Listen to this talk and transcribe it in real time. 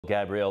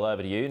Gabriel,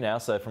 over to you now.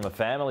 So from a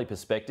family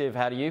perspective,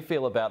 how do you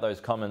feel about those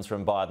comments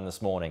from Biden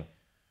this morning?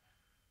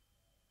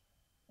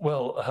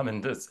 Well, I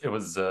mean, it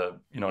was a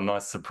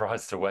nice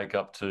surprise to wake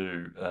up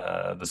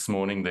to this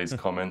morning, these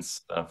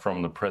comments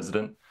from the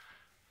president.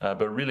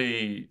 But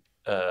really,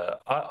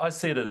 I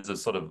see it as a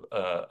sort of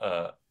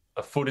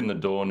a foot in the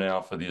door now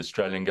for the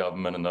Australian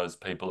government and those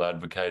people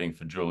advocating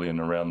for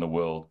Julian around the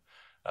world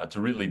to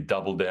really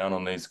double down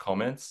on these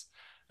comments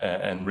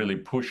and really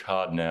push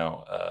hard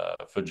now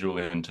for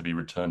Julian to be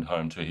returned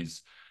home to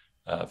his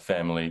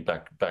family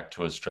back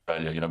to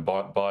Australia.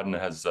 Biden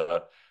has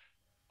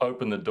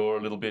opened the door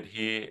a little bit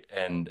here,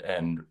 and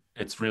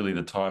it's really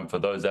the time for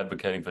those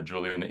advocating for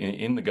Julian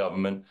in the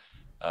government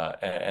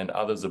and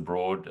others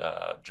abroad.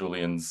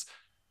 Julian's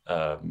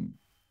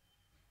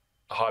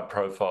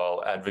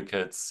high-profile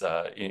advocates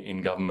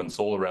in governments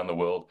all around the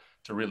world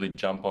to really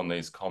jump on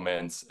these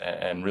comments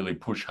and really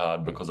push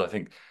hard, because I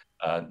think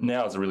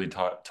now is a really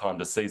time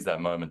to seize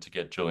that moment to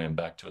get Julian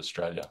back to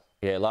Australia.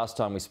 Yeah, last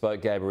time we spoke,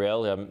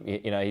 Gabriel, he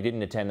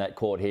didn't attend that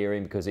court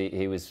hearing because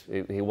he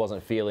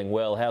wasn't feeling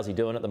well. How's he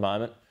doing at the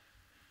moment?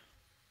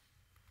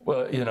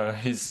 Well,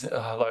 he's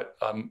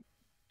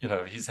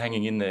he's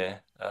hanging in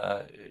there.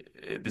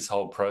 This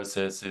whole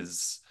process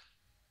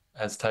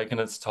has taken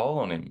its toll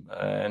on him,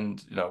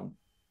 and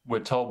we're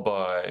told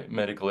by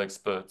medical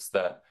experts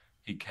that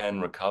he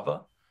can recover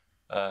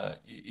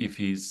if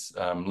he's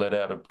let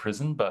out of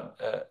prison.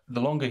 But the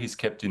longer he's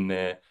kept in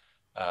there,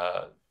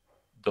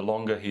 the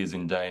longer he is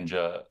in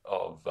danger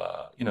of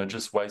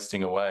just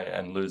wasting away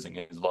and losing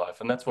his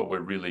life. And that's what we're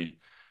really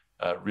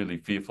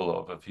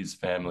fearful of his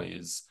family,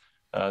 is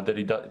that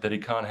he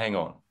can't hang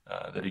on,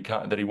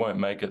 that he won't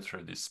make it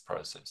through this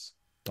process.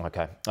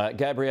 Okay,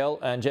 Gabriel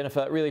and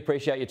Jennifer, really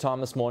appreciate your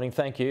time this morning.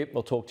 Thank you.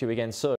 We'll talk to you again soon.